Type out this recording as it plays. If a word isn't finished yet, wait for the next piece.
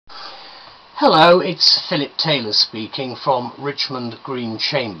Hello, it's Phillip Taylor speaking from Richmond Green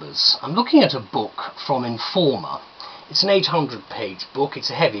Chambers. I'm looking at a book from Informa. It's an 800-page book,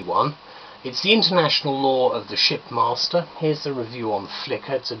 it's a heavy one. It's the International Law of the Shipmaster. Here's the review on Flickr.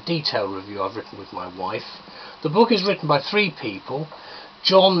 It's a detailed review I've written with my wife. The book is written by three people: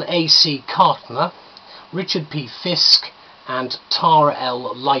 John A.C. Cartner, Richard P. Fiske and Tara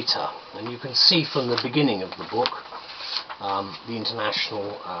L. Leiter. And you can see from the beginning of the book the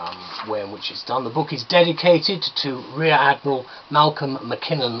international way in which it's done. The book is dedicated to Rear Admiral Malcolm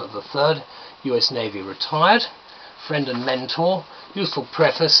Mackinnon III, US Navy retired, friend and mentor. Useful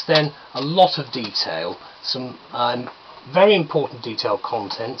preface, then a lot of detail, some very important detailed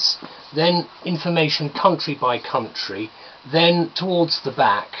contents, then information country by country, then towards the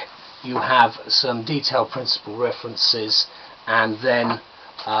back you have some detailed principal references, and then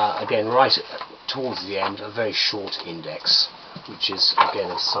again right towards the end a very short index, which is again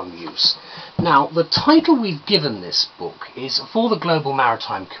of some use. Now, the title we've given this book is For the Global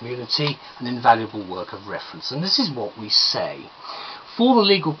Maritime Community, an Invaluable Work of Reference, and this is what we say. For the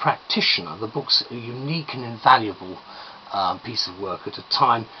legal practitioner, the book's a unique and invaluable piece of work at a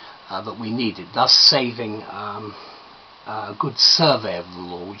time that we need it, thus saving a good survey of the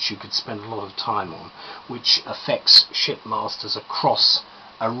law, which you could spend a lot of time on, which affects shipmasters across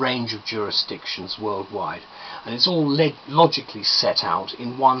a range of jurisdictions worldwide, and it's all logically set out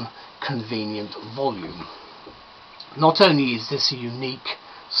in one convenient volume. Not only is this a unique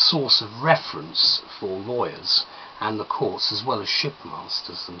source of reference for lawyers and the courts as well as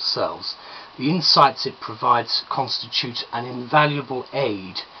shipmasters themselves, the insights it provides constitute an invaluable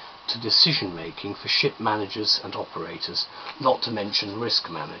aid to decision making for ship managers and operators, not to mention risk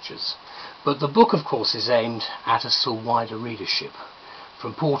managers. But the book, of course, is aimed at a still wider readership,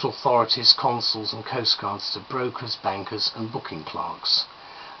 from port authorities, consuls and coastguards to brokers, bankers and booking clerks.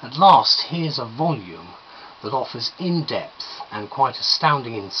 At last, here's a volume that offers in-depth and quite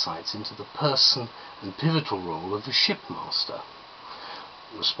astounding insights into the person and pivotal role of the shipmaster.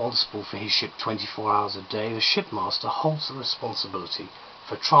 Responsible for his ship 24 hours a day, the shipmaster holds the responsibility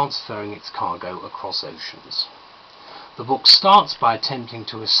for transferring its cargo across oceans. The book starts by attempting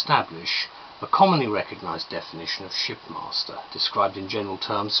to establish a commonly recognised definition of shipmaster, described in general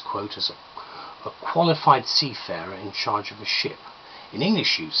terms, quote, as a qualified seafarer in charge of a ship. In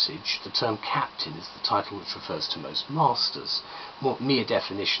English usage, the term captain is the title which refers to most masters. Mere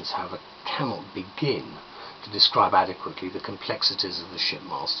definitions, however, cannot begin to describe adequately the complexities of the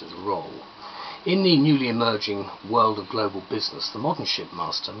shipmaster's role. In the newly emerging world of global business, the modern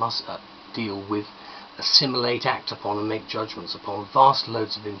shipmaster must deal with, assimilate, act upon and make judgments upon vast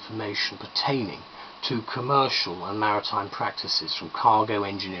loads of information pertaining to commercial and maritime practices, from cargo,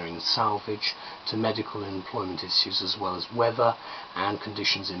 engineering and salvage to medical and employment issues, as well as weather and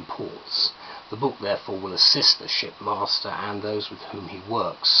conditions in ports. The book therefore will assist the shipmaster and those with whom he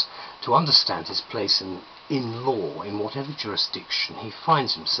works to understand his place in law in whatever jurisdiction he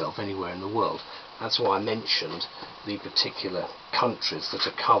finds himself anywhere in the world. That's why I mentioned the particular countries that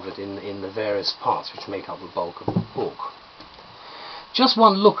are covered in the various parts which make up the bulk of the book. Just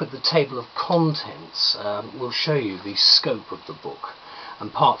one look at the table of contents will show you the scope of the book.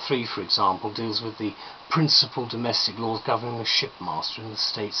 And Part 3, for example, deals with the principal domestic laws governing the shipmaster in the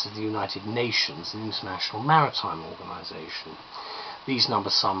States of the United Nations, the International Maritime Organization. These number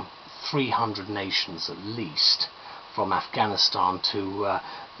some 300 nations at least, from Afghanistan to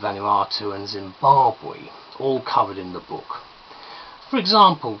Vanuatu and Zimbabwe, all covered in the book. For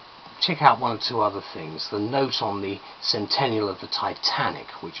example, check out one or two other things. The note on the centennial of the Titanic,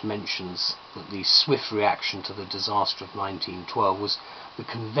 which mentions that the swift reaction to the disaster of 1912 was the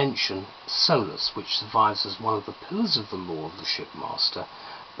convention solus, which survives as one of the pillars of the law of the shipmaster.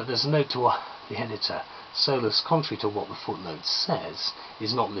 But there's a note to the editor: solus, contrary to what the footnote says,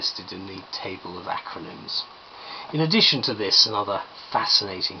 is not listed in the table of acronyms. In addition to this and other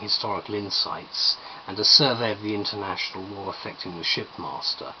fascinating historical insights and a survey of the international law affecting the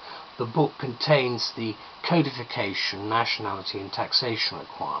shipmaster, the book contains the codification, nationality and taxation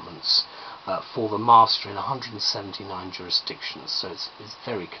requirements for the master in 179 jurisdictions, so it's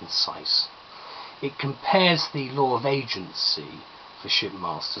very concise. It compares the law of agency for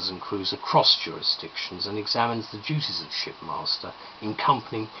shipmasters and crews across jurisdictions and examines the duties of shipmaster,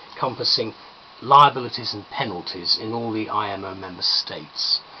 encompassing liabilities and penalties in all the IMO member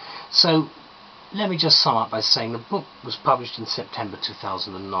states. So let me just sum up by saying the book was published in September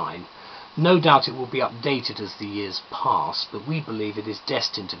 2009. No doubt it will be updated as the years pass, but we believe it is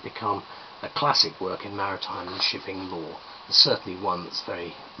destined to become a classic work in maritime and shipping law, and certainly one that's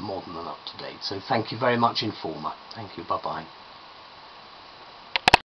very modern and up to date. So thank you very much, Informa. Thank you. Bye-bye.